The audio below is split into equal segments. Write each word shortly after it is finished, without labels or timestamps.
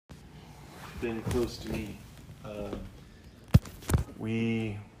been close to me.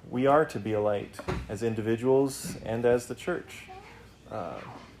 We are to be a light as individuals and as the church.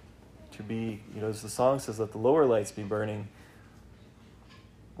 To be, as the song says, let the lower lights be burning.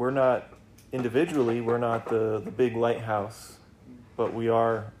 We're not, individually, we're not the big lighthouse, but we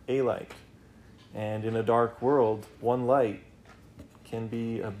are a light. And in a dark world, one light can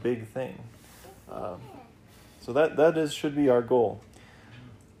be a big thing. So that should be our goal.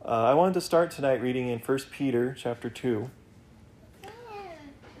 I wanted to start tonight reading in 1 Peter chapter 2.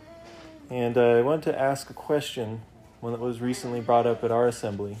 And I wanted to ask a question, one that was recently brought up at our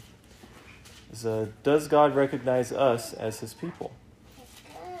assembly. Does God recognize us as his people?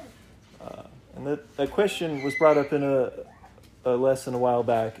 And that question was brought up in a lesson a while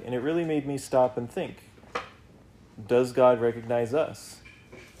back, and it really made me stop and think. Does God recognize us?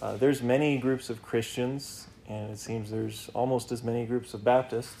 There's many groups of Christians, and it seems there's almost as many groups of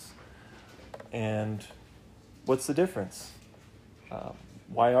Baptists. And what's the difference?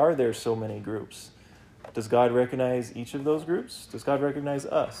 Why are there so many groups? Does God recognize each of those groups? Does God recognize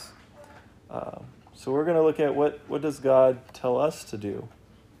us? So we're going to look at what does God tell us to do?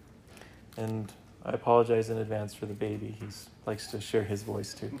 And I apologize in advance for the baby. He likes to share his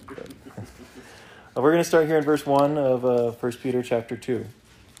voice too. We're going to start here in verse 1 of 1 Peter chapter 2.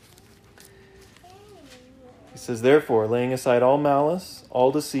 He says, "Therefore, laying aside all malice,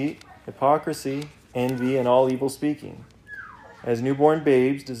 all deceit, hypocrisy, envy, and all evil speaking, as newborn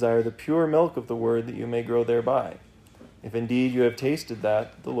babes, desire the pure milk of the word that you may grow thereby. If indeed you have tasted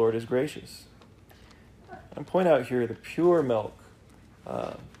that, the Lord is gracious." And point out here the pure milk.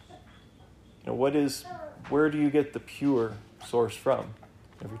 Where do you get the pure source from?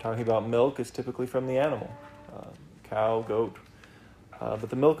 If you're talking about milk, it's typically from the animal, cow, goat. But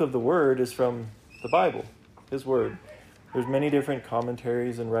the milk of the word is from the Bible, his word. There's many different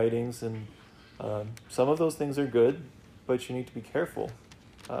commentaries and writings, and some of those things are good, but you need to be careful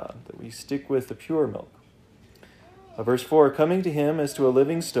that we stick with the pure milk. Verse 4, "Coming to him as to a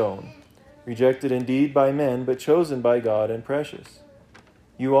living stone, rejected indeed by men, but chosen by God and precious.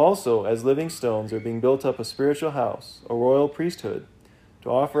 You also, as living stones, are being built up a spiritual house, a royal priesthood, to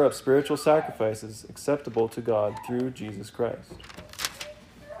offer up spiritual sacrifices acceptable to God through Jesus Christ.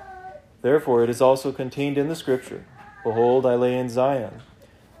 Therefore it is also contained in the Scripture, 'Behold, I lay in Zion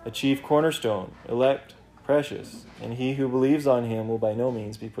a chief cornerstone, elect, precious, and he who believes on him will by no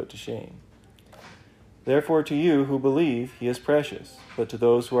means be put to shame.' Therefore to you who believe he is precious, but to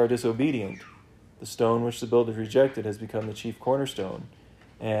those who are disobedient, the stone which the builders rejected has become the chief cornerstone,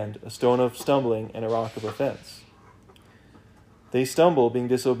 and a stone of stumbling and a rock of offense. They stumble, being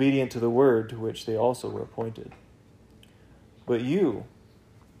disobedient to the word to which they also were appointed. But you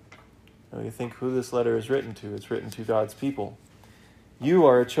think who this letter is written to. It's written to God's people. You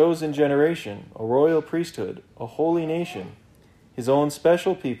are a chosen generation, a royal priesthood, a holy nation, his own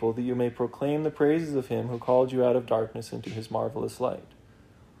special people, that you may proclaim the praises of him who called you out of darkness into his marvelous light,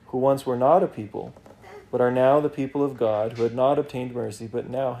 who once were not a people, but are now the people of God, who had not obtained mercy, but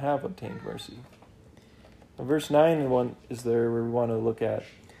now have obtained mercy." Now, verse 9 is there where we want to look at.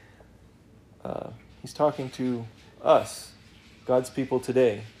 He's talking to us, God's people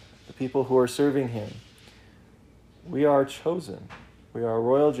today, the people who are serving him. We are chosen. We are a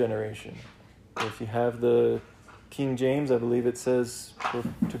royal generation. If you have the King James, I believe it says we're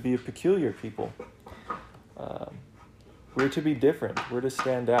to be a peculiar people. We're to be different. We're to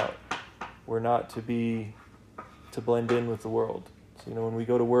stand out. We're not to blend in with the world. So, when we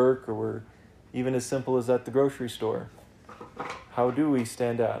go to work, or we're even as simple as at the grocery store, how do we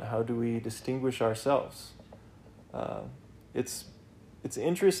stand out? How do we distinguish ourselves? It's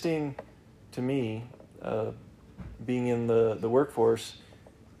interesting to me, being in the workforce.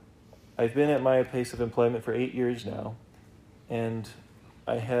 I've been at my place of employment for 8 years now, and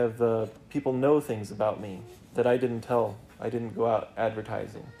I have people know things about me that I didn't tell. I didn't go out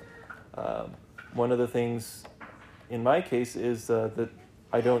advertising. One of the things in my case is that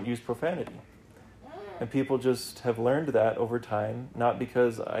I don't use profanity. And people just have learned that over time, not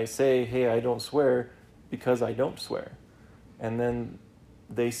because I say, hey, I don't swear, because I don't swear. And then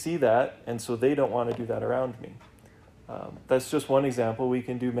they see that, and so they don't want to do that around me. That's just one example. We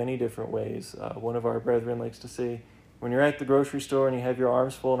can do many different ways. One of our brethren likes to say, when you're at the grocery store and you have your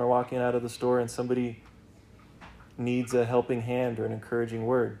arms full and are walking out of the store and somebody needs a helping hand or an encouraging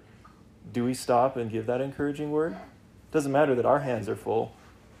word, do we stop and give that encouraging word? It doesn't matter that our hands are full.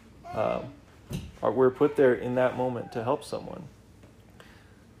 We're put there in that moment to help someone.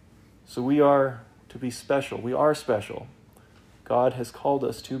 So we are to be special. We are special. God has called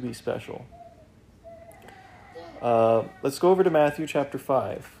us to be special. Let's go over to Matthew chapter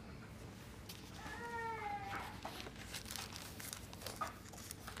 5.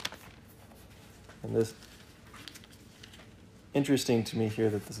 And this interesting to me here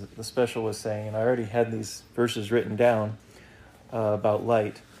that the special was saying, and I already had these verses written down about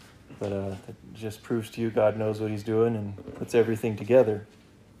light, but it just proves to you God knows what he's doing and puts everything together.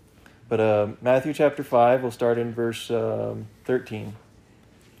 But Matthew chapter 5, we'll start in verse 13.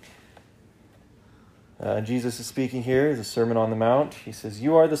 Jesus is speaking here, the Sermon on the Mount. He says,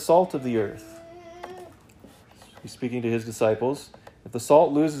 "You are the salt of the earth." He's speaking to his disciples. "If the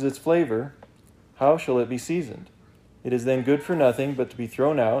salt loses its flavor, how shall it be seasoned? It is then good for nothing but to be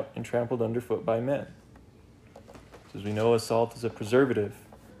thrown out and trampled underfoot by men." As we know, salt is a preservative.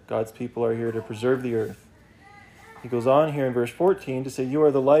 God's people are here to preserve the earth. He goes on here in verse 14 to say, "You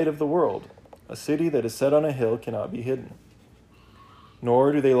are the light of the world. A city that is set on a hill cannot be hidden.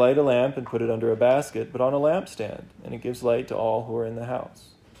 Nor do they light a lamp and put it under a basket, but on a lampstand, and it gives light to all who are in the house.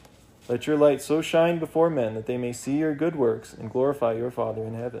 Let your light so shine before men that they may see your good works and glorify your Father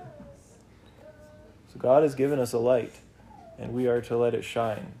in heaven." So God has given us a light, and we are to let it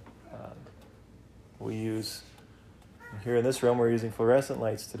shine. We use, here in this room, we're using fluorescent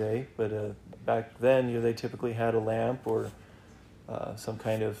lights today, but back then, they typically had a lamp or some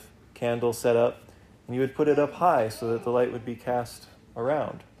kind of candle set up, and you would put it up high so that the light would be cast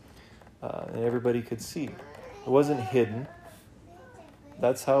around, and everybody could see. It wasn't hidden.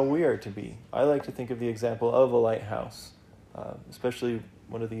 That's how we are to be. I like to think of the example of a lighthouse, especially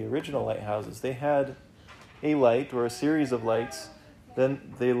one of the original lighthouses. They had a light or a series of lights,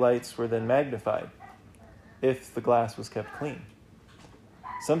 then the lights were then magnified if the glass was kept clean.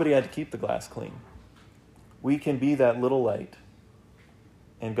 Somebody had to keep the glass clean. We can be that little light,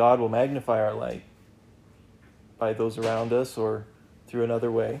 and God will magnify our light by those around us or through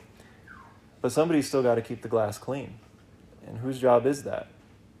another way. But somebody's still got to keep the glass clean. And whose job is that?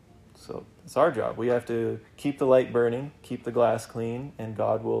 So it's our job. We have to keep the light burning, keep the glass clean, and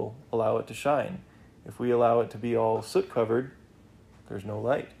God will allow it to shine. If we allow it to be all soot covered, there's no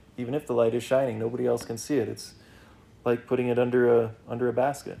light. Even if the light is shining, nobody else can see it. It's like putting it under a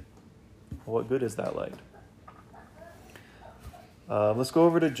basket. What good is that light? Let's go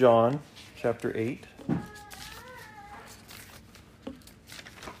over to John chapter 8.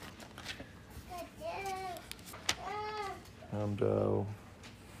 And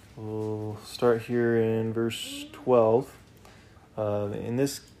we'll start here in verse 12. In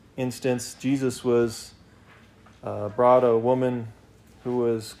this instance, Jesus was brought a woman who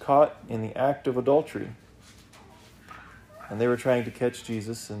was caught in the act of adultery. And they were trying to catch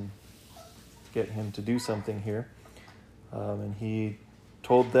Jesus and get him to do something here. And he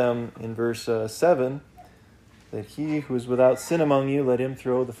told them in verse 7 that he who is without sin among you, let him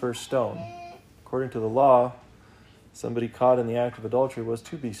throw the first stone. According to the law, somebody caught in the act of adultery was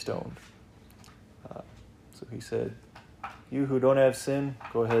to be stoned. So he said, "You who don't have sin,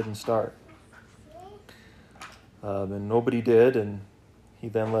 go ahead and start." And nobody did, and he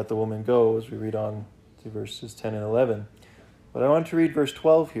then let the woman go, as we read on to verses 10 and 11. But I want to read verse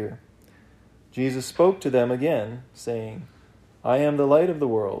 12 here. Jesus spoke to them again, saying, "I am the light of the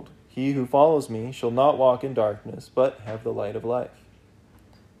world. He who follows me shall not walk in darkness, but have the light of life."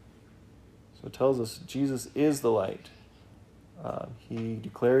 So it tells us Jesus is the light. He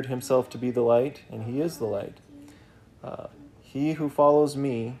declared himself to be the light, and he is the light. He who follows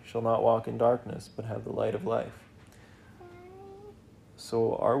me shall not walk in darkness, but have the light of life.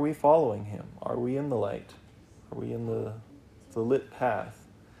 So are we following him? Are we in the light? Are we in the lit path?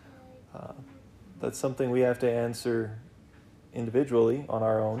 That's something we have to answer individually on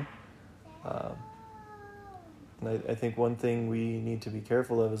our own. And I think one thing we need to be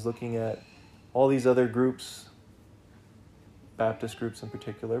careful of is looking at all these other groups, Baptist groups in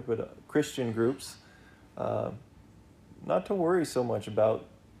particular, but Christian groups, not to worry so much about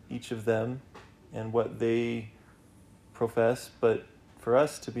each of them and what they profess, but for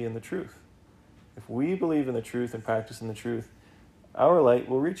us to be in the truth. If we believe in the truth and practice in the truth, our light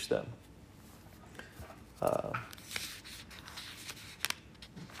will reach them.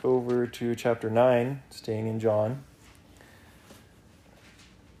 Over to chapter 9, staying in John.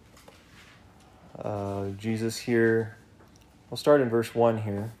 Jesus here, we'll start in verse 1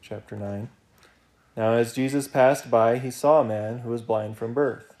 here, chapter 9. Now as Jesus passed by, he saw a man who was blind from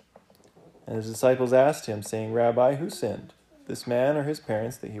birth. And his disciples asked him, saying, "Rabbi, who sinned, this man or his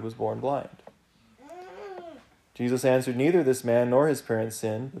parents, that he was born blind?" Jesus answered, "Neither this man nor his parents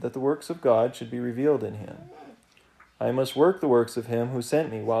sinned, but that the works of God should be revealed in him. I must work the works of him who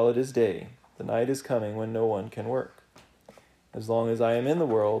sent me while it is day. The night is coming when no one can work. As long as I am in the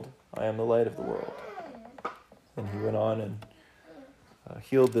world, I am the light of the world." And he went on and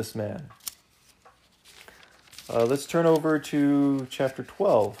healed this man. Let's turn over to chapter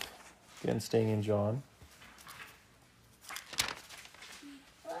 12. Again, staying in John.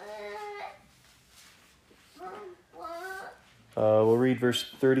 We'll read verse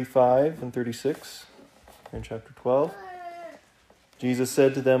 35 and 36 in chapter 12. Jesus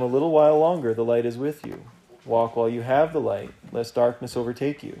said to them, "A little while longer the light is with you. Walk while you have the light, lest darkness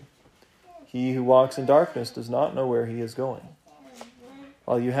overtake you. He who walks in darkness does not know where he is going.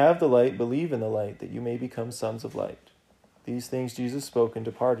 While you have the light, believe in the light, that you may become sons of light." These things Jesus spoke and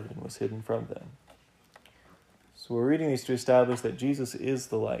departed, and was hidden from them. So we're reading these to establish that Jesus is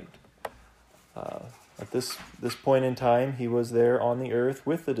the light. At this point in time, he was there on the earth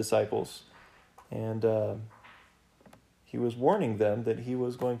with the disciples, and he was warning them that he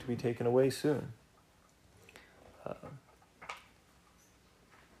was going to be taken away soon.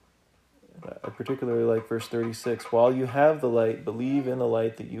 I particularly like verse 36. While you have the light, believe in the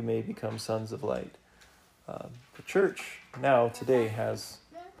light, that you may become sons of light. The church now, today, has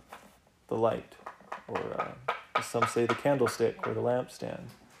the light, or as some say, the candlestick or the lampstand.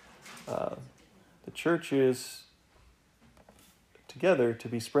 The church is together to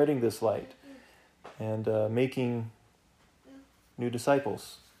be spreading this light and making new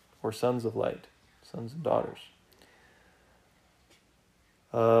disciples, or sons of light, sons and daughters.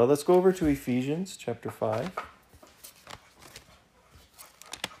 Let's go over to Ephesians chapter 5.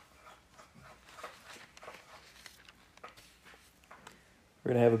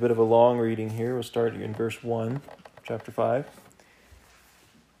 We're going to have a bit of a long reading here. We'll start in verse 1, chapter 5.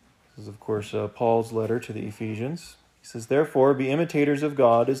 This is, of course, Paul's letter to the Ephesians. He says, "Therefore, be imitators of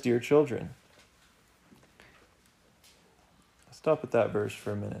God as dear children." I'll stop at that verse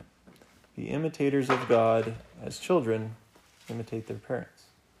for a minute. Be imitators of God as children imitate their parents.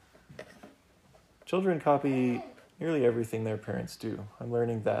 Children copy nearly everything their parents do. I'm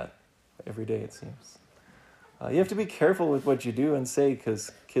learning that every day, it seems. You have to be careful with what you do and say,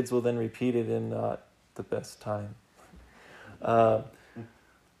 because kids will then repeat it in not the best time.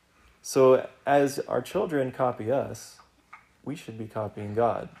 So as our children copy us, we should be copying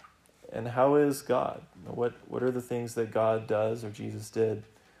God. And how is God? What are the things that God does or Jesus did?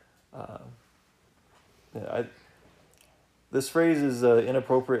 This phrase is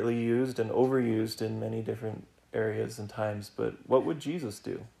inappropriately used and overused in many different areas and times, but what would Jesus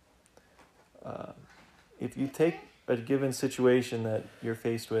do? If you take a given situation that you're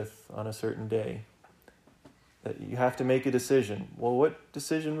faced with on a certain day, that you have to make a decision. Well, what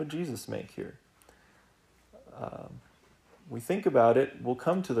decision would Jesus make here? We think about it, we'll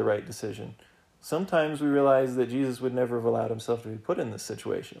come to the right decision. Sometimes we realize that Jesus would never have allowed himself to be put in this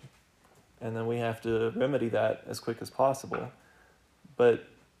situation. And then we have to remedy that as quick as possible. But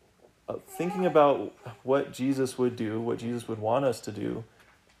thinking about what Jesus would do, what Jesus would want us to do,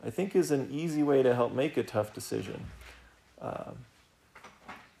 I think is an easy way to help make a tough decision. And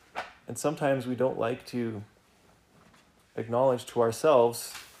sometimes we don't like to acknowledge to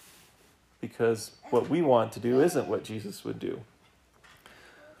ourselves because what we want to do isn't what Jesus would do.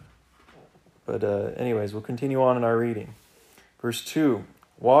 But anyways, we'll continue on in our reading. Verse 2,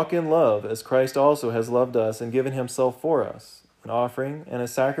 "Walk in love as Christ also has loved us and given himself for us, an offering and a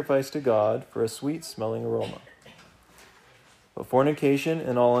sacrifice to God for a sweet-smelling aroma. But fornication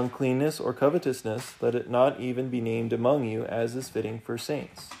and all uncleanness or covetousness, let it not even be named among you as is fitting for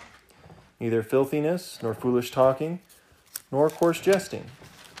saints. Neither filthiness, nor foolish talking, nor coarse jesting,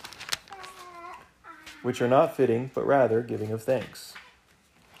 which are not fitting, but rather giving of thanks."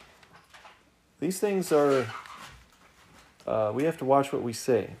 These things are, we have to watch what we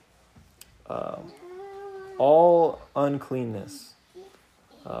say. All uncleanness,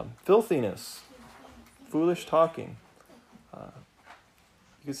 filthiness, foolish talking.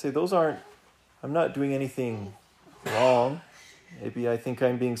 You could say those aren't, I'm not doing anything wrong. Maybe I think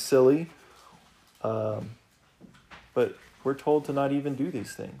I'm being silly. But we're told to not even do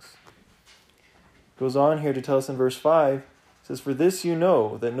these things. Goes on here to tell us in verse 5, it says, "For this you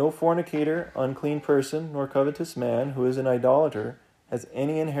know, that no fornicator, unclean person, nor covetous man who is an idolater has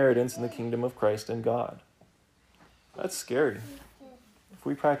any inheritance in the kingdom of Christ and God." That's scary. If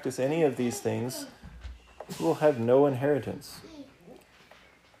we practice any of these things, we will have no inheritance.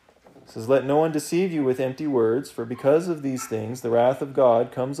 It says, "Let no one deceive you with empty words, for because of these things the wrath of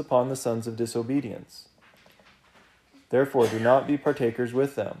God comes upon the sons of disobedience. Therefore do not be partakers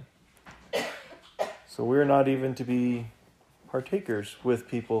with them." So we're not even to be partakers with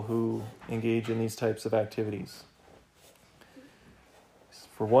people who engage in these types of activities.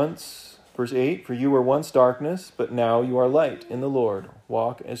 Verse 8, "For you were once darkness, but now you are light in the Lord.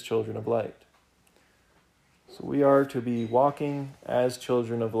 Walk as children of light." So we are to be walking as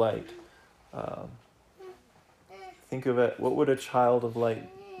children of light. Think of it, what would a child of light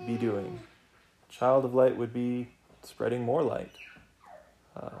be doing? Child of light would be spreading more light.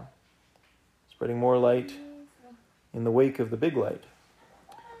 Spreading more light in the wake of the big light.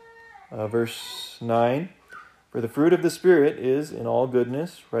 Verse 9, for the fruit of the Spirit is in all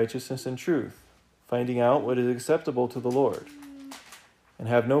goodness, righteousness, and truth, finding out what is acceptable to the Lord. And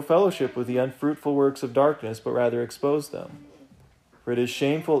have no fellowship with the unfruitful works of darkness, but rather expose them. For it is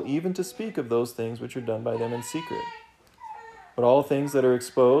shameful even to speak of those things which are done by them in secret. But all things that are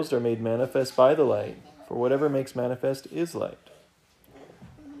exposed are made manifest by the light, for whatever makes manifest is light.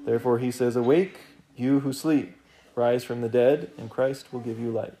 Therefore he says, awake, you who sleep, rise from the dead, and Christ will give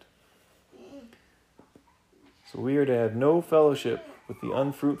you light. So we are to have no fellowship with the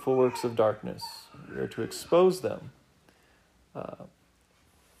unfruitful works of darkness. We are to expose them.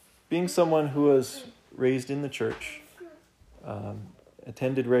 Being someone who was raised in the church,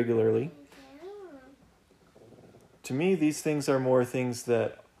 attended regularly, to me these things are more things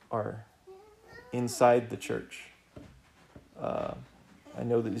that are inside the church. I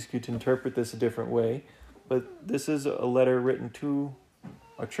know that you could interpret this a different way, but this is a letter written to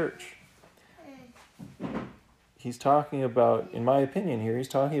a church. He's talking about, in my opinion here, he's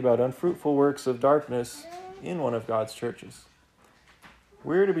talking about unfruitful works of darkness in one of God's churches.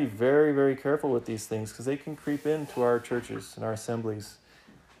 We're to be very, very careful with these things because they can creep into our churches and our assemblies.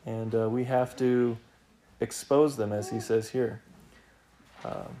 And we have to expose them, as he says here.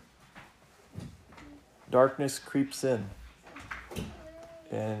 Darkness creeps in.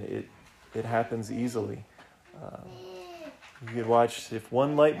 And it happens easily. You could watch, if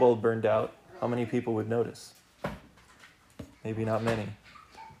one light bulb burned out, how many people would notice? Maybe not many.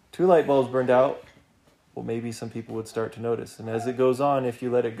 2 light bulbs burned out, well, maybe some people would start to notice. And as it goes on, if you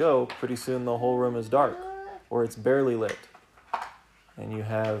let it go, pretty soon the whole room is dark, or it's barely lit. And you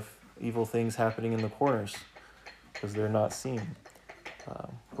have evil things happening in the corners because they're not seen.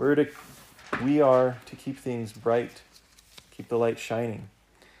 We are to keep things bright, keep the light shining,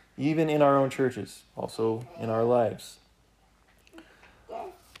 even in our own churches, also in our lives.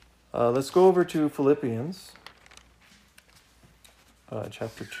 Let's go over to Philippians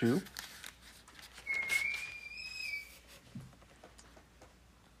chapter 2.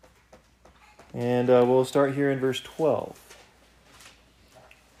 And we'll start here in verse 12.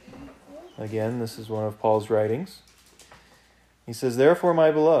 Again, this is one of Paul's writings. He says, therefore,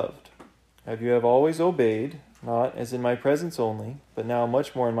 my beloved, have you always obeyed, not as in my presence only, but now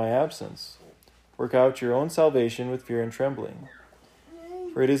much more in my absence. Work out your own salvation with fear and trembling.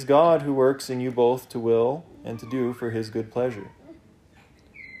 For it is God who works in you both to will and to do for his good pleasure.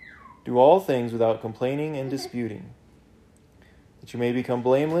 Do all things without complaining and disputing, that you may become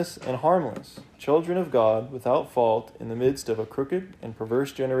blameless and harmless, children of God, without fault, in the midst of a crooked and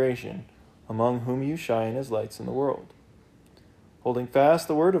perverse generation, among whom you shine as lights in the world, holding fast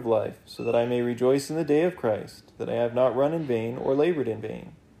the word of life, so that I may rejoice in the day of Christ, that I have not run in vain or labored in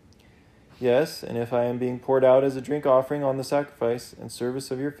vain. Yes, and if I am being poured out as a drink offering on the sacrifice and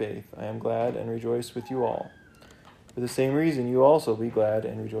service of your faith, I am glad and rejoice with you all. For the same reason, you also be glad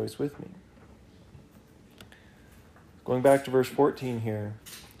and rejoice with me. Going back to verse 14 here,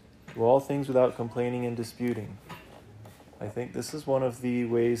 do all things without complaining and disputing. I think this is one of the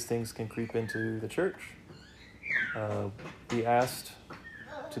ways things can creep into the church. Be asked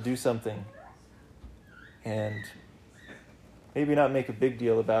to do something and maybe not make a big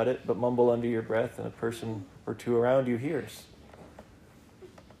deal about it, but mumble under your breath and a person or two around you hears.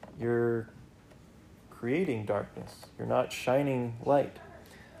 You're creating darkness. You're not shining light.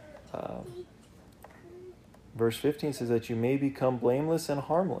 Verse 15 says that you may become blameless and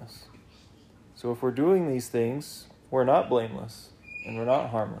harmless. So if we're doing these things, we're not blameless and we're not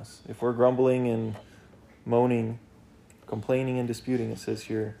harmless. If we're grumbling and moaning, complaining and disputing, it says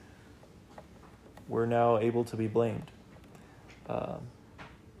here, we're now able to be blamed.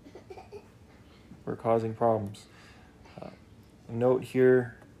 We're causing problems. Note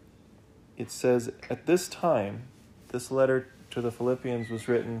here, it says, at this time, this letter to the Philippians was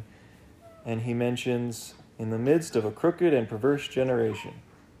written, and he mentions, in the midst of a crooked and perverse generation.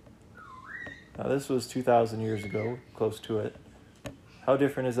 Now, this was 2,000 years ago, close to it. How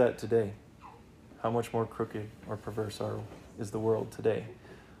different is that today? How much more crooked or perverse is the world today?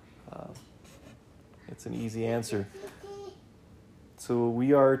 It's an easy answer. So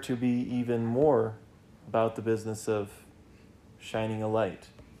we are to be even more about the business of shining a light,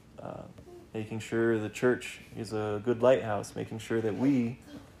 making sure the church is a good lighthouse, making sure that we,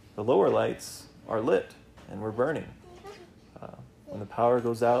 the lower lights, are lit and we're burning. When the power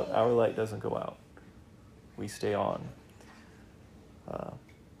goes out, our light doesn't go out. We stay on.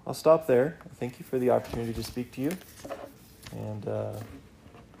 I'll stop there. Thank you for the opportunity to speak to you. And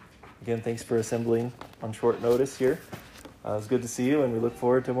Again, thanks for assembling on short notice here. It's good to see you, and we look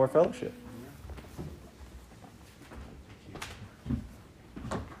forward to more fellowship.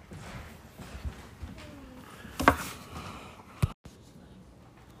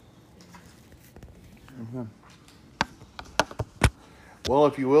 Well,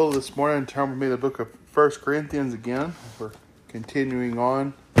 if you will, this morning, turn with me to the book of 1 Corinthians again. We're continuing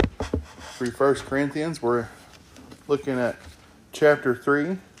on through 1 Corinthians. We're looking at chapter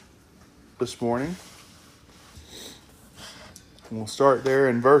 3 this morning. And we'll start there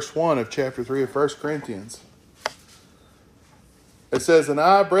in verse 1 of chapter 3 of 1 Corinthians. It says, "And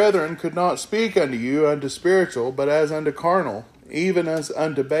I, brethren, could not speak unto you unto spiritual, but as unto carnal, even as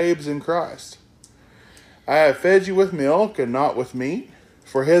unto babes in Christ. I have fed you with milk, and not with meat.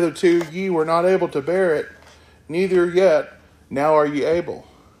 For hitherto ye were not able to bear it, neither yet now are ye able.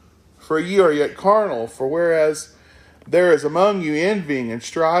 For ye are yet carnal, for whereas there is among you envying and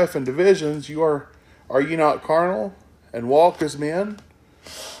strife and divisions, are ye not carnal, and walk as men?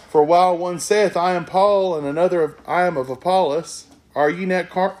 For while one saith, I am Paul, and another, I am of Apollos, are ye not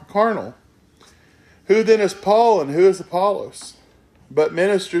carnal? Who then is Paul, and who is Apollos? But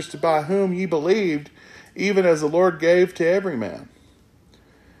ministers by whom ye believed, even as the Lord gave to every man.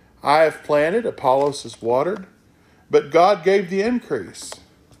 I have planted, Apollos has watered, but God gave the increase.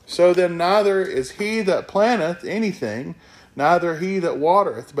 So then neither is he that planteth anything, neither he that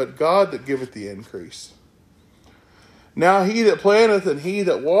watereth, but God that giveth the increase. Now he that planteth and he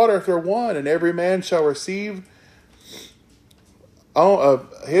that watereth are one, and every man shall receive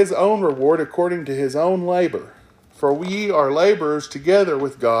of his own reward according to his own labor. For we are laborers together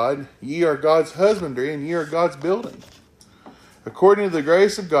with God. Ye are God's husbandry, and ye are God's building. According to the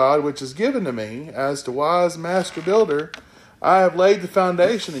grace of God, which is given to me, as to wise master builder, I have laid the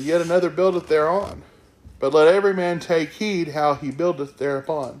foundation, and yet another buildeth thereon. But let every man take heed how he buildeth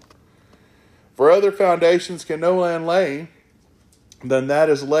thereupon. For other foundations can no man lay than that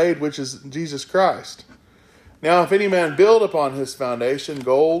is laid, which is Jesus Christ. Now if any man build upon his foundation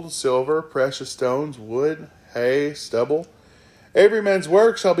gold, silver, precious stones, wood, hay, stubble, every man's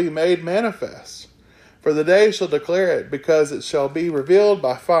work shall be made manifest. For the day shall declare it, because it shall be revealed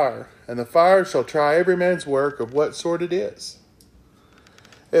by fire, and the fire shall try every man's work of what sort it is.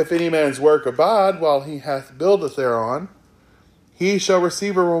 If any man's work abide while he hath buildeth thereon, he shall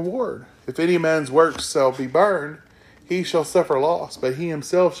receive a reward. If any man's work shall be burned, he shall suffer loss, but he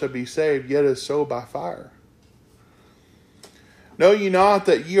himself shall be saved, yet as so by fire. Know ye not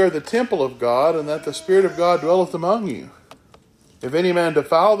that ye are the temple of God, and that the Spirit of God dwelleth among you? If any man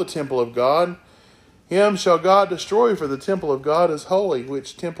defile the temple of God, him shall God destroy, for the temple of God is holy,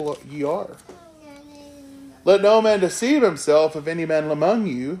 which temple ye are. Let no man deceive himself. If any man among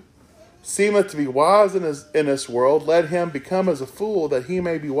you seemeth to be wise in this world, let him become as a fool, that he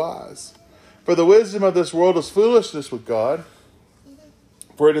may be wise. For the wisdom of this world is foolishness with God.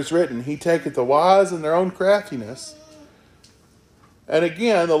 For it is written, He taketh the wise in their own craftiness. And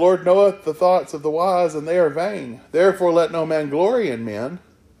again, the Lord knoweth the thoughts of the wise, and they are vain. Therefore let no man glory in men,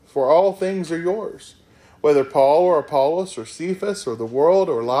 for all things are yours. Whether Paul or Apollos or Cephas or the world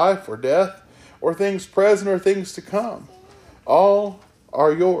or life or death or things present or things to come, all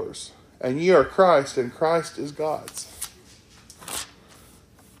are yours. And ye are Christ, and Christ is God's.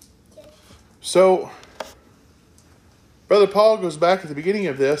 So, Brother Paul goes back at the beginning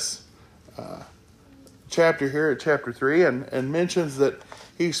of this chapter here at chapter 3 and mentions that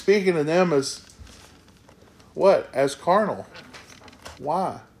he's speaking to them as what? As carnal.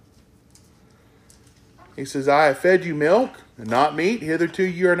 Why? He says, I have fed you milk and not meat. Hitherto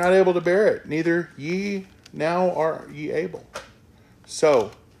you are not able to bear it. Neither ye now are ye able.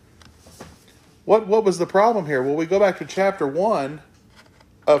 So, what was the problem here? Well, we go back to chapter 1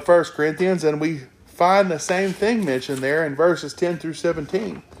 of 1 Corinthians, and we find the same thing mentioned there in verses 10 through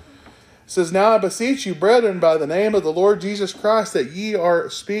 17. It says, Now I beseech you, brethren, by the name of the Lord Jesus Christ, that ye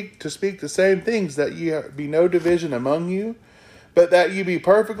speak the same things, that ye be no division among you, but that ye be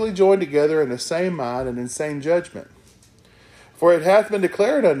perfectly joined together in the same mind and in same judgment. For it hath been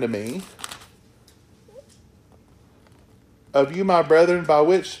declared unto me of you, my brethren, by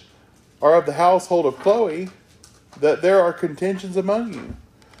which are of the household of Chloe, that there are contentions among you.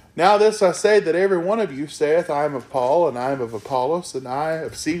 Now this I say, that every one of you saith, I am of Paul, and I am of Apollos, and I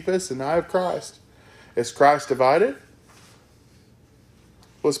of Cephas, and I of Christ. Is Christ divided?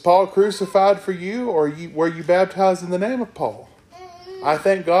 Was Paul crucified for you, or were you baptized in the name of Paul? I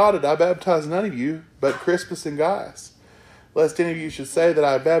thank God that I baptized none of you, but Crispus and Gaius, lest any of you should say that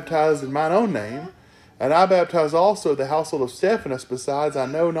I baptized in mine own name. And I baptized also the household of Stephanas. Besides, I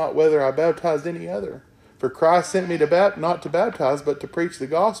know not whether I baptized any other. For Christ sent me not to baptize, but to preach the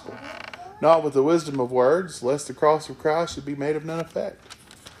gospel, not with the wisdom of words, lest the cross of Christ should be made of none effect.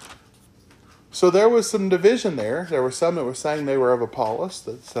 So there was some division there. There were some that were saying they were of Apollos,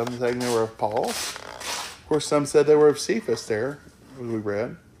 some saying they were of Paul. Of course, some said they were of Cephas there, as we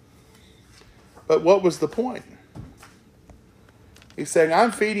read. But what was the point? He's saying,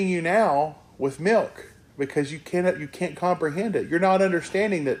 I'm feeding you now with milk because you can't comprehend it. You're not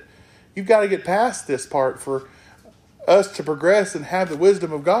understanding that you've got to get past this part for us to progress and have the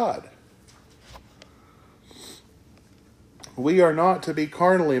wisdom of God. We are not to be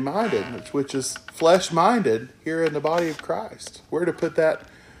carnally minded, which is flesh-minded here in the body of Christ. We're to put that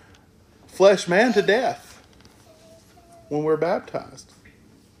flesh man to death when we're baptized.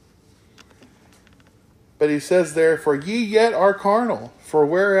 But he says there, for ye yet are carnal, for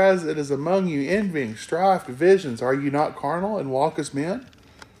whereas it is among you envying, strife, divisions, are you not carnal and walk as men?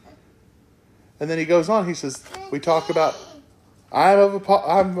 And then he goes on, he says, we talk about, I am of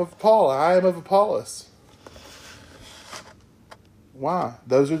Paul, I am of Apollos. Why?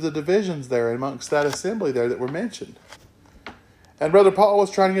 Those are the divisions there amongst that assembly there that were mentioned. And Brother Paul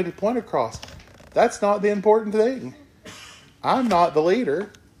was trying to get the point across. That's not the important thing. I'm not the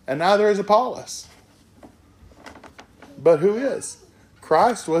leader, and neither is Apollos. But who is?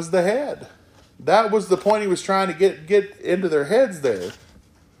 Christ was the head. That was the point he was trying to get into their heads there.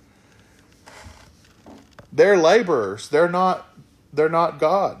 They're laborers. They're not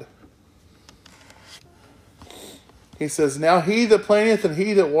God. He says, now he that planteth and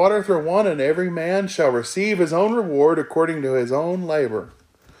he that watereth are one, and every man shall receive his own reward according to his own labor.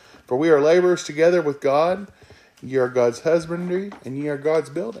 For we are laborers together with God. Ye are God's husbandry, and ye are God's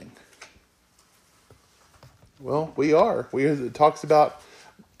building. Well, we are. It talks about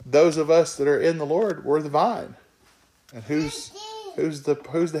those of us that are in the Lord, we're the vine. And who's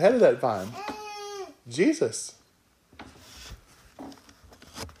the head of that vine? Jesus.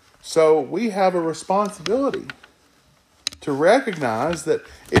 So we have a responsibility to recognize that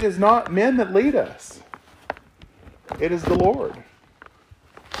it is not men that lead us. It is the Lord.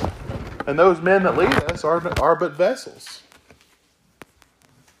 And those men that lead us are but vessels.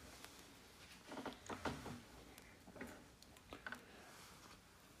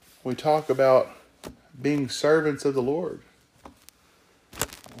 We talk about being servants of the Lord.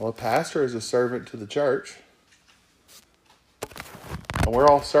 Well, a pastor is a servant to the church. And we're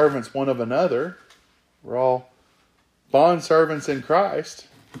all servants one of another. We're all bondservants in Christ.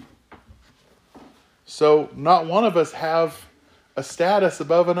 So not one of us have a status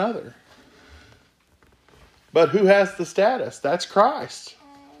above another. But who has the status? That's Christ.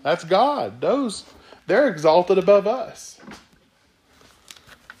 That's God. They're exalted above us.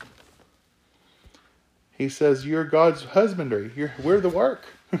 He says, you're God's husbandry. We're the work.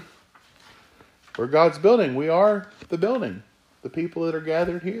 We're God's building. We are the building. The people that are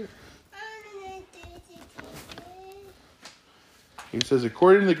gathered here. He says,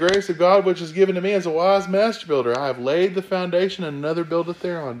 according to the grace of God which is given to me as a wise master builder, I have laid the foundation and another buildeth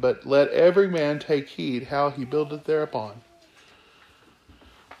thereon. But let every man take heed how he buildeth thereupon.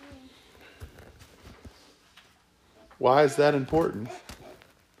 Why is that important?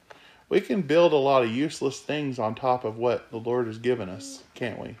 We can build a lot of useless things on top of what the Lord has given us,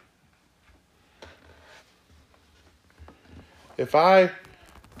 can't we? If I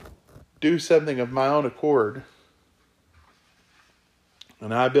do something of my own accord,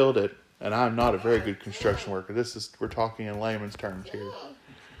 and I build it, and I'm not a very good construction worker. We're talking in layman's terms here.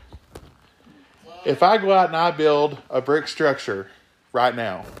 If I go out and I build a brick structure right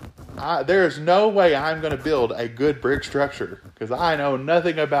now, there is no way I'm going to build a good brick structure because I know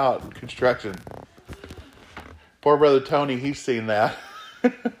nothing about construction. Poor brother Tony, he's seen that.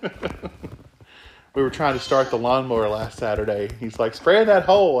 We were trying to start the lawnmower last Saturday. He's like, spray in that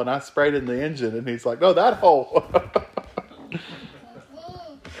hole, and I sprayed in the engine, and he's like, no, that hole.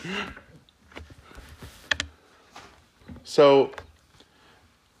 So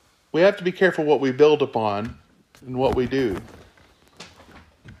we have to be careful what we build upon and what we do.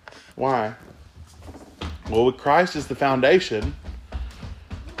 Why? Well, with Christ as the foundation,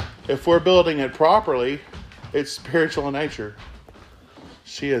 if we're building it properly, it's spiritual in nature.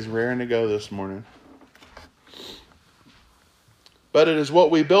 She is raring to go this morning. But it is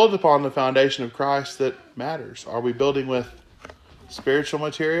what we build upon the foundation of Christ that matters. Are we building with spiritual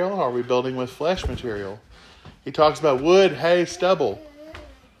material? Are we building with flesh material? He talks about wood, hay, stubble.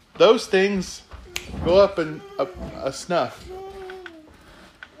 Those things go up in a snuff.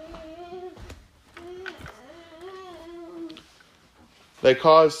 They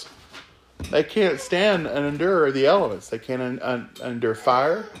can't stand and endure the elements. They can't endure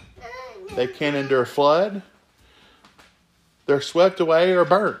fire. They can't endure flood. They're swept away or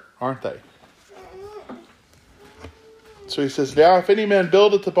burnt, aren't they? So he says, now if any man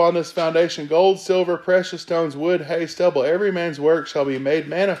buildeth upon this foundation gold, silver, precious stones, wood, hay, stubble, every man's work shall be made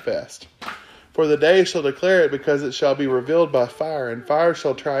manifest. For the day shall declare it, because it shall be revealed by fire. And fire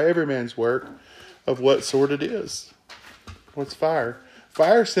shall try every man's work of what sort it is. What's fire?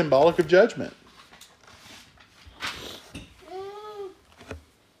 Fire is symbolic of judgment.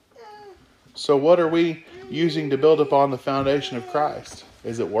 So what are we using to build upon the foundation of Christ?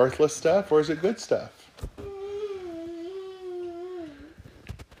 Is it worthless stuff or is it good stuff?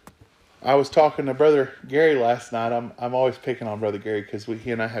 I was talking to Brother Gary last night. I'm always picking on Brother Gary because he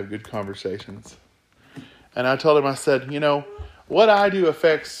and I have good conversations. And I told him, I said, what I do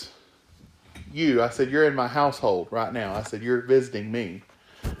affects you. I said, you're in my household right now. I said, you're visiting me.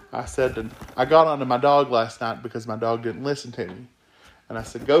 I said, and I got onto my dog last night because my dog didn't listen to me. And I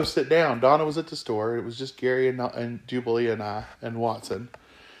said, go sit down. Donna was at the store. It was just Gary and Jubilee and I and Watson.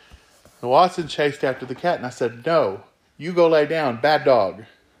 And Watson chased after the cat. And I said, no, you go lay down. Bad dog.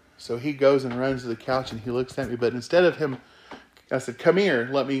 So he goes and runs to the couch and he looks at me. But instead of him, I said, come here,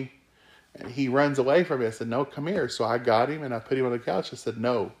 and he runs away from me. I said, no, come here. So I got him and I put him on the couch. I said,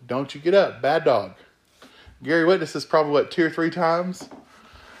 no, don't you get up. Bad dog. Gary witnessed this probably, 2 or 3 times?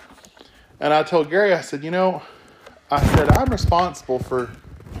 And I told Gary, I said, I'm responsible for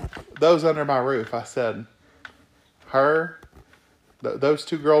those under my roof. I said, those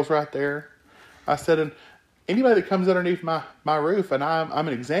 2 girls right there. I said, and anybody that comes underneath my roof, and I'm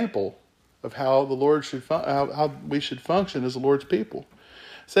an example of how the Lord should how we should function as the Lord's people.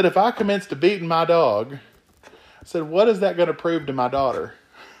 I said, if I commence to beating my dog, I said, what is that going to prove to my daughter?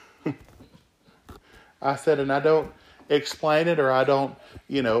 I said, and I don't explain it or I don't,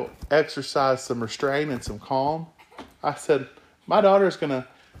 exercise some restraint and some calm. I said, my daughter's going to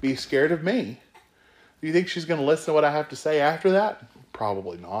be scared of me. Do you think she's going to listen to what I have to say after that?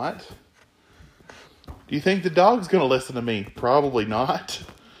 Probably not. Do you think the dog's going to listen to me? Probably not.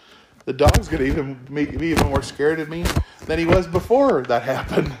 The dog's going to be even more scared of me than he was before that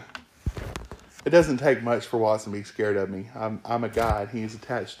happened. It doesn't take much for Watson to be scared of me. I'm a guide. He's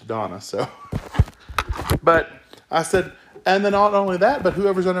attached to Donna, so. But I said, and then not only that, but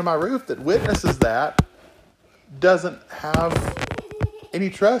whoever's under my roof that witnesses that doesn't have any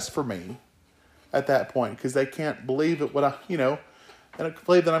trust for me at that point because they can't believe that I don't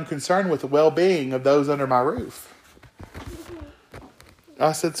believe that I'm concerned with the well-being of those under my roof.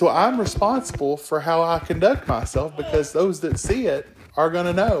 I said, so I'm responsible for how I conduct myself because those that see it are going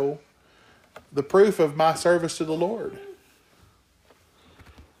to know the proof of my service to the Lord.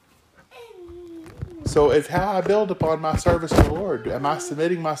 So it's how I build upon my service to the Lord. Am I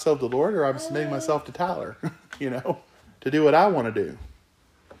submitting myself to the Lord or am I submitting myself to Tyler, to do what I want to do?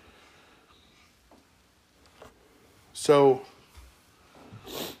 So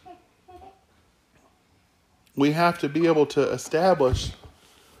we have to be able to establish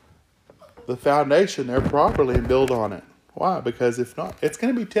the foundation there properly and build on it. Why? Because if not, it's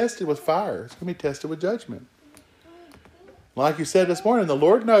going to be tested with fire. It's going to be tested with judgment. Like you said this morning, the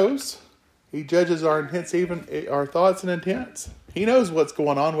Lord knows. He judges our intents, even our thoughts and intents. He knows what's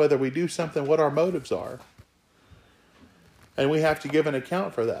going on, whether we do something, what our motives are. And we have to give an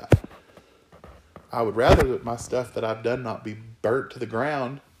account for that. I would rather that my stuff that I've done not be burnt to the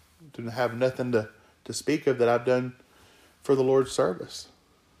ground, to have nothing to speak of that I've done for the Lord's service.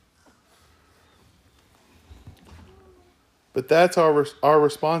 But that's our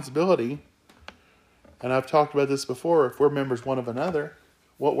responsibility. And I've talked about this before. If we're members one of another,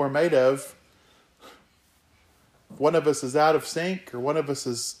 what we're made of, if one of us is out of sync or one of us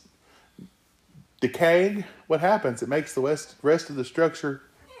is decaying, what happens? It makes the rest of the structure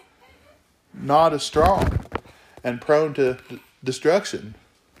not as strong and prone to destruction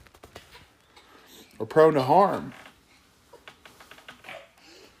or prone to harm.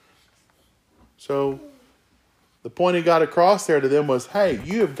 So the point he got across there to them was, hey,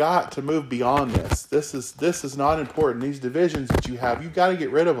 you have got to move beyond this. This is not important. These divisions that you have, you've got to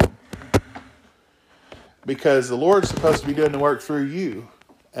get rid of them. Because the Lord's supposed to be doing the work through you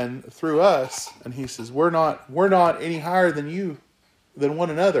and through us. And he says, we're not any higher than you, than one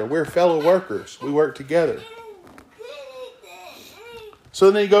another. We're fellow workers. We work together. So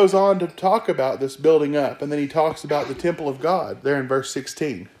then he goes on to talk about this building up. And then he talks about the temple of God there in verse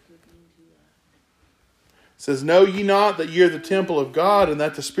 16. It says, know ye not that ye are the temple of God, and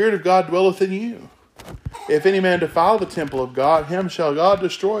that the Spirit of God dwelleth in you? If any man defile the temple of God, him shall God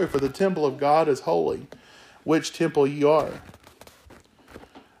destroy, for the temple of God is holy, which temple ye are.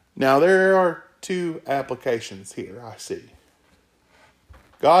 Now there are 2 applications here, I see.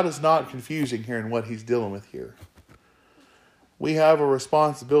 God is not confusing here in what he's dealing with here. We have a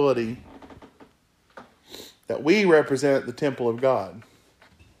responsibility that we represent the temple of God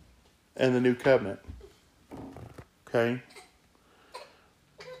and the new covenant. Okay?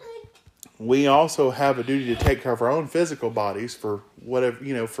 We also have a duty to take care of our own physical bodies for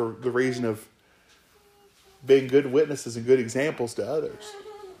whatever, for the reason of being good witnesses and good examples to others.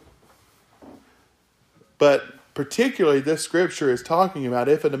 But particularly this scripture is talking about,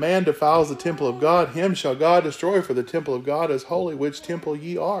 if a man defiles the temple of God, him shall God destroy, for the temple of God is holy, which temple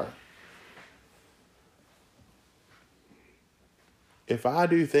ye are. If I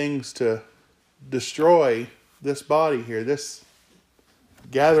do things to destroy this body here, this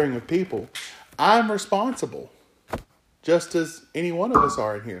gathering of people, I'm responsible, just as any one of us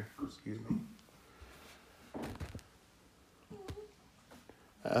are in here. Excuse me.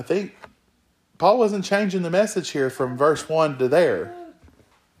 I think Paul wasn't changing the message here from verse 1 to there.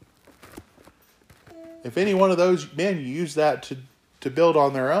 If any one of those men use that to build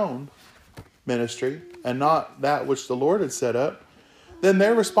on their own ministry and not that which the Lord had set up, then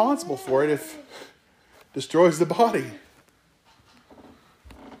they're responsible for it if it destroys the body.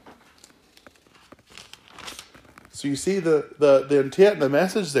 So you see the intent and the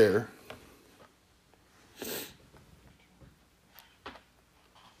message there.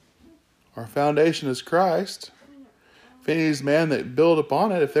 Our foundation is Christ. If any of these men that build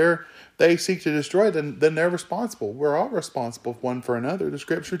upon it, if they seek to destroy it, then they're responsible. We're all responsible one for another. The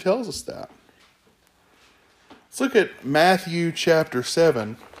scripture tells us that. Let's look at Matthew chapter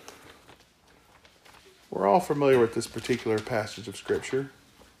 7. We're all familiar with this particular passage of scripture.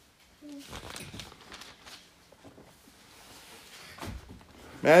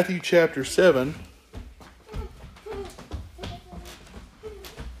 Matthew chapter 7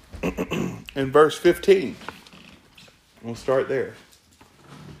 and verse 15. We'll start there. It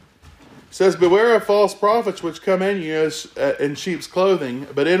says, "Beware of false prophets which come in you as in sheep's clothing,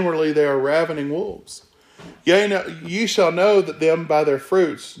 but inwardly they are ravening wolves. Yea, ye shall know that them by their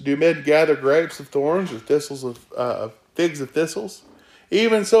fruits. Do men gather grapes of thorns, or thistles of figs of thistles?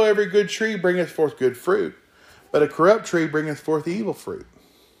 Even so every good tree bringeth forth good fruit, but a corrupt tree bringeth forth evil fruit.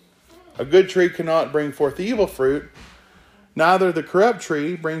 A good tree cannot bring forth evil fruit, neither the corrupt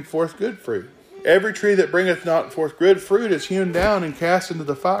tree bring forth good fruit. Every tree that bringeth not forth good fruit is hewn down and cast into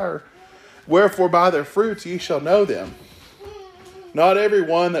the fire. Wherefore by their fruits ye shall know them. Not every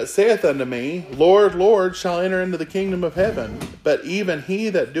one that saith unto me, Lord, Lord, shall enter into the kingdom of heaven, but even he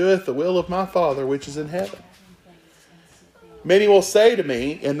that doeth the will of my Father which is in heaven. Many will say to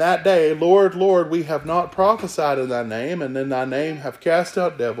me in that day, Lord, Lord, we have not prophesied in thy name, and in thy name have cast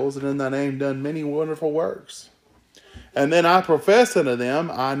out devils, and in thy name done many wonderful works. And then I profess unto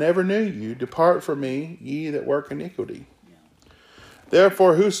them, I never knew you. Depart from me, ye that work iniquity.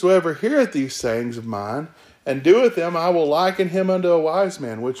 Therefore whosoever heareth these sayings of mine, and doeth them, I will liken him unto a wise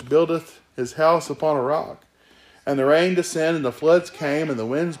man, which buildeth his house upon a rock. And the rain descended, and the floods came, and the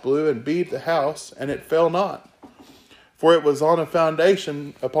winds blew, and beat the house, and it fell not. For it was on a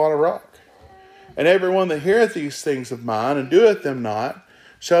foundation upon a rock. And every one that heareth these things of mine, and doeth them not,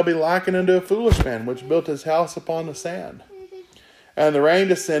 shall be likened unto a foolish man, which built his house upon the sand. And the rain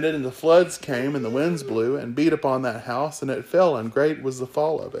descended, and the floods came, and the winds blew, and beat upon that house, and it fell, and great was the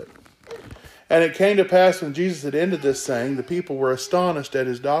fall of it. And it came to pass, when Jesus had ended this saying, the people were astonished at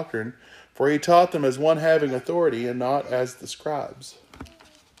his doctrine, for he taught them as one having authority, and not as the scribes."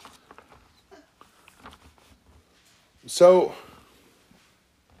 So,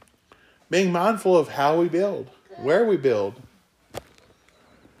 being mindful of how we build, where we build.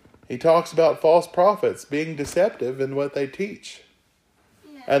 He talks about false prophets being deceptive in what they teach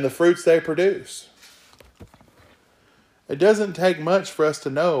and the fruits they produce. It doesn't take much for us to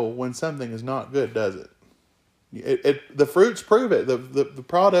know when something is not good, does it? The fruits prove it. The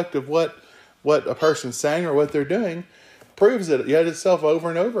product of what a person's saying or what they're doing proves it yet itself over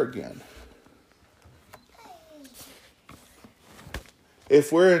and over again.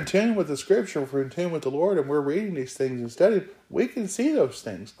 If we're in tune with the scripture, if we're in tune with the Lord, and we're reading these things and studying, we can see those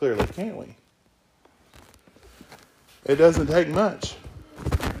things clearly, can't we? It doesn't take much.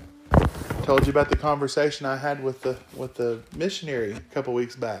 I told you about the conversation I had with the missionary a couple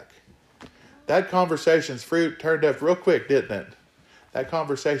weeks back. That conversation's fruit turned up real quick, didn't it? That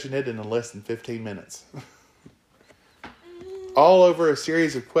conversation ended in less than 15 minutes. All over a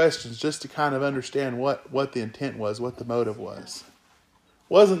series of questions just to kind of understand what the intent was, what the motive was.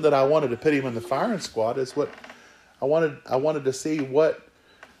 It wasn't that I wanted to put him in the firing squad. It's what I wanted to see what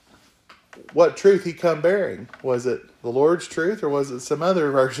truth he come bearing. Was it the Lord's truth or was it some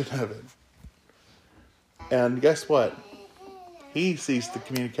other version of it? And guess what? He ceased the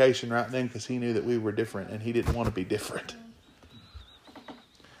communication right then because he knew that we were different and he didn't want to be different.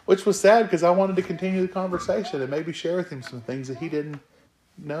 Which was sad because I wanted to continue the conversation and maybe share with him some things that he didn't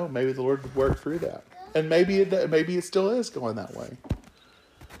know. Maybe the Lord would work through that. And maybe it still is going that way.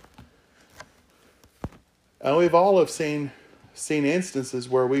 And we've all have seen instances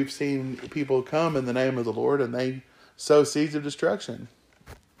where we've seen people come in the name of the Lord and they sow seeds of destruction.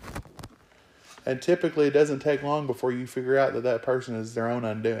 And typically it doesn't take long before you figure out that that person is their own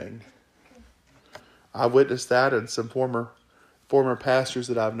undoing. I've witnessed that in some former pastors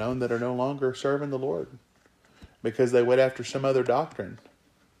that I've known that are no longer serving the Lord because they went after some other doctrine.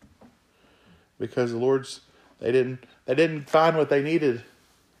 Because they didn't find what they needed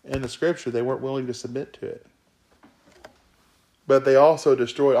in the Scripture. They weren't willing to submit to it. But they also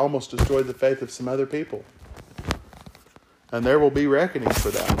almost destroyed the faith of some other people. And there will be reckoning for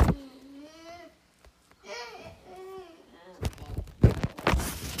that.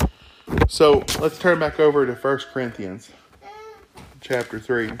 So let's turn back over to 1 Corinthians chapter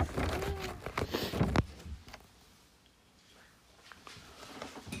 3.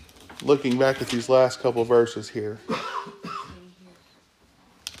 Looking back at these last couple verses here.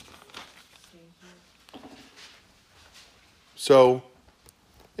 So,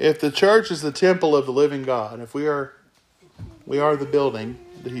 if the church is the temple of the living God, if we are the building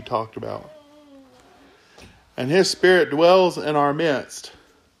that he talked about, and his Spirit dwells in our midst,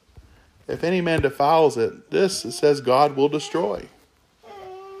 if any man defiles it, this, it says, God will destroy.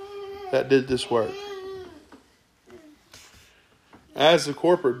 That did this work. As the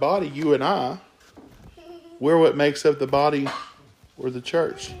corporate body, you and I, we're what makes up the body or the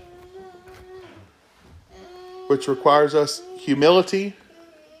church. Which requires us humility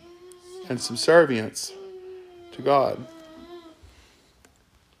and subservience to God.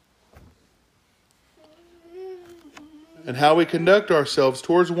 And how we conduct ourselves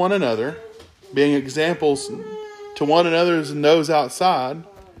towards one another, being examples to one another and those outside.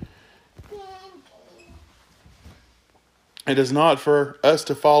 It is not for us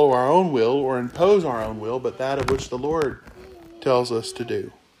to follow our own will or impose our own will, but that of which the Lord tells us to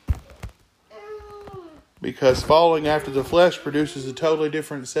do. Because following after the flesh produces a totally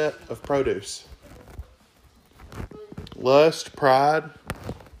different set of produce. Lust, pride,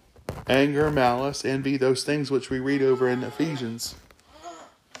 anger, malice, envy, those things which we read over in Ephesians.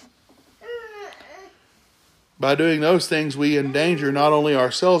 By doing those things, we endanger not only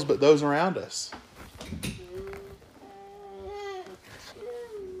ourselves, but those around us.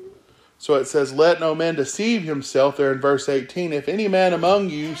 So it says, let no man deceive himself there in verse 18. If any man among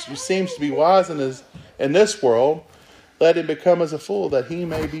you seems to be wise in this world, let him become as a fool, that he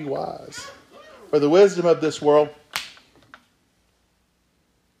may be wise. For the wisdom of this world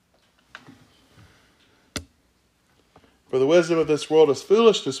is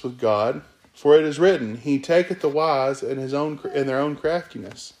foolishness with God, for it is written, he taketh the wise in their own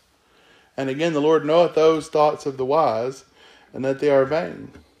craftiness. And again, the Lord knoweth those thoughts of the wise, and that they are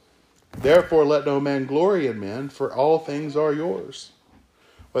vain. Therefore let no man glory in men, for all things are yours.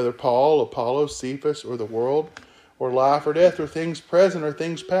 Whether Paul, Apollos, Cephas, or the world, or life or death, or things present or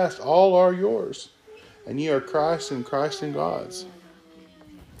things past, all are yours. And ye are Christ, and Christ in God's.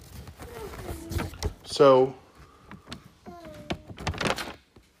 So,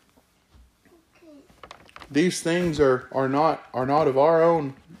 these things are not of our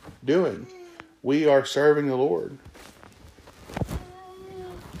own doing. We are serving the Lord.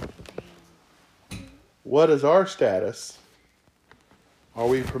 What is our status? Are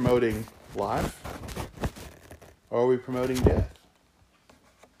we promoting life? Or are we promoting death?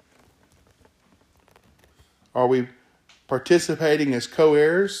 Are we participating as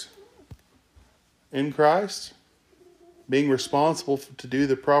co-heirs in Christ? Being responsible to do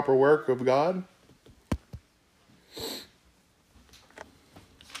the proper work of God?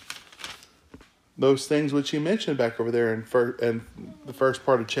 Those things which he mentioned back over there in the first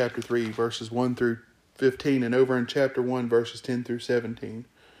part of chapter 3, verses 1 through 15, and over in chapter 1, verses 10 through 17.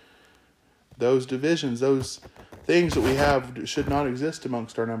 Those divisions, those things that we have should not exist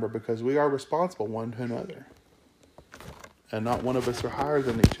amongst our number, because we are responsible one to another. And not one of us are higher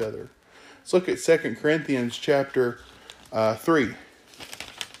than each other. Let's look at 2 Corinthians chapter 3.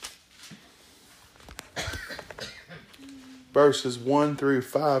 Verses 1 through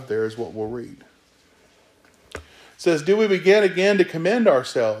 5 there is what we'll read. It says, do we begin again to commend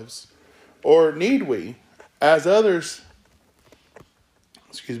ourselves? Or need we, as some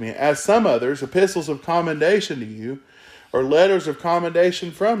others, epistles of commendation to you, or letters of commendation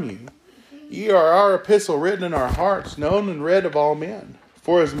from you? Ye are our epistle written in our hearts, known and read of all men.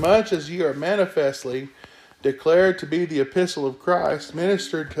 For as much as ye are manifestly declared to be the epistle of Christ,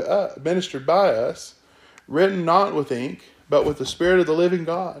 ministered by us, written not with ink, but with the Spirit of the living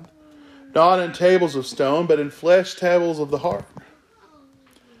God, not in tables of stone, but in flesh tables of the heart.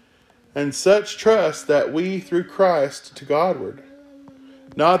 And such trust that we through Christ to Godward,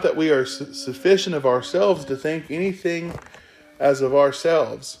 not that we are sufficient of ourselves to think anything as of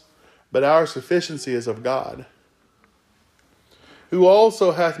ourselves, but our sufficiency is of God, who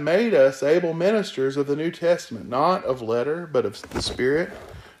also hath made us able ministers of the New Testament, not of letter, but of the Spirit.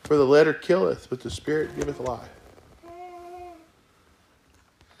 For the letter killeth, but the Spirit giveth life.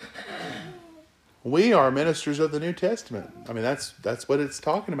 We are ministers of the New Testament. I mean, that's what it's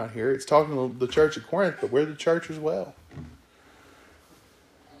talking about here. It's talking to the church at Corinth, but we're the church as well.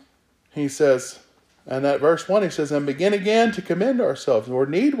 He says, and that verse 1, he says, and begin again to commend ourselves, or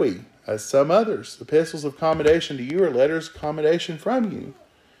need we, as some others, epistles of commendation to you, or letters of commendation from you.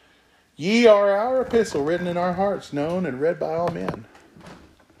 Ye are our epistle, written in our hearts, known and read by all men.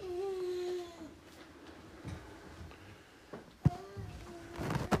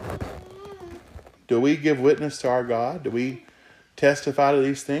 Do we give witness to our God? Do we testify to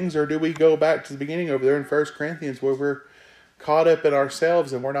these things? Or do we go back to the beginning over there in 1 Corinthians where we're caught up in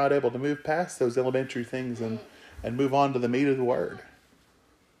ourselves and we're not able to move past those elementary things and move on to the meat of the Word?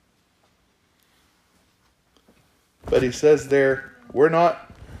 But he says there, we're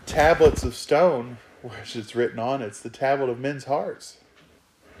not tablets of stone, which it's written on. It's the tablet of men's hearts.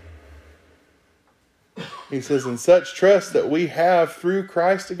 He says, in such trust that we have through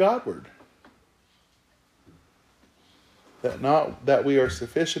Christ to Godward. That not that we are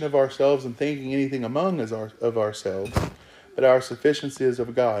sufficient of ourselves and thinking anything among us of ourselves, but our sufficiency is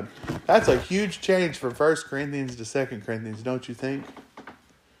of God. That's a huge change from 1 Corinthians to 2 Corinthians, don't you think?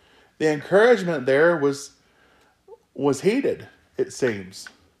 The encouragement there was heated, it seems.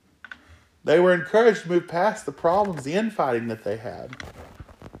 They were encouraged to move past the problems, the infighting that they had.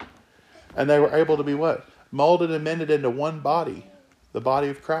 And they were able to be what? Molded and mended into one body, the body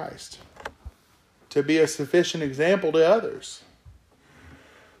of Christ. To be a sufficient example to others.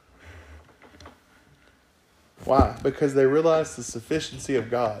 Why? Because they realized the sufficiency of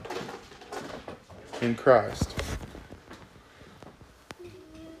God in Christ.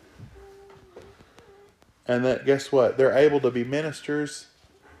 And that, guess what? They're able to be ministers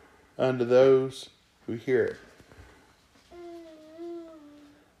unto those who hear it.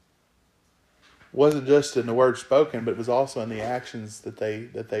 Wasn't just in the words spoken, but it was also in the actions that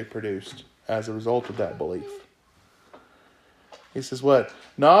they produced as a result of that belief. He says what?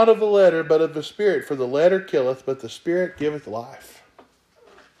 Not of the letter, but of the Spirit. For the letter killeth, but the Spirit giveth life.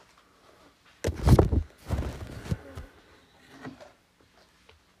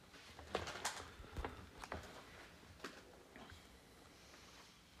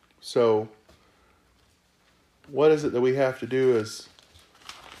 So, what is it that we have to do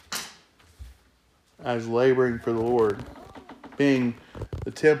as laboring for the Lord, being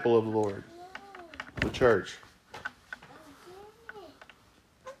the temple of the Lord, the church?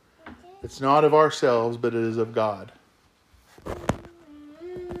 It's not of ourselves, but it is of God.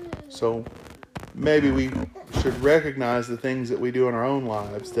 So maybe we should recognize the things that we do in our own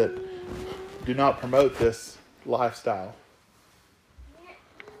lives that do not promote this lifestyle.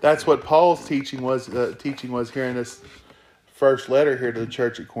 That's what Paul's teaching was here in this first letter here to the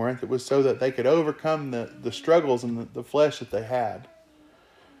church at Corinth. It was so that they could overcome the struggles in the flesh that they had.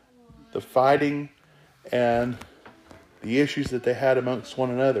 The fighting and the issues that they had amongst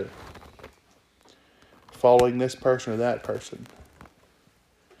one another. Following this person or that person.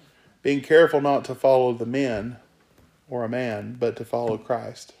 Being careful not to follow the men or a man, but to follow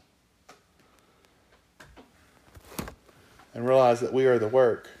Christ. And realize that we are the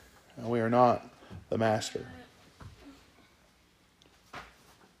work and we are not the master.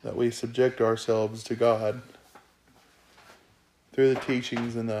 That we subject ourselves to God through the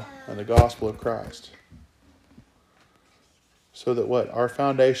teachings and the gospel of Christ. So that what? Our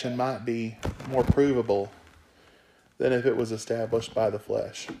foundation might be more provable than if it was established by the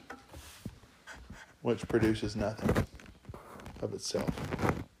flesh, which produces nothing of itself.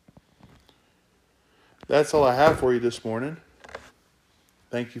 That's all I have for you this morning.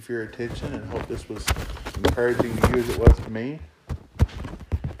 Thank you for your attention, and hope this was encouraging to you as it was to me.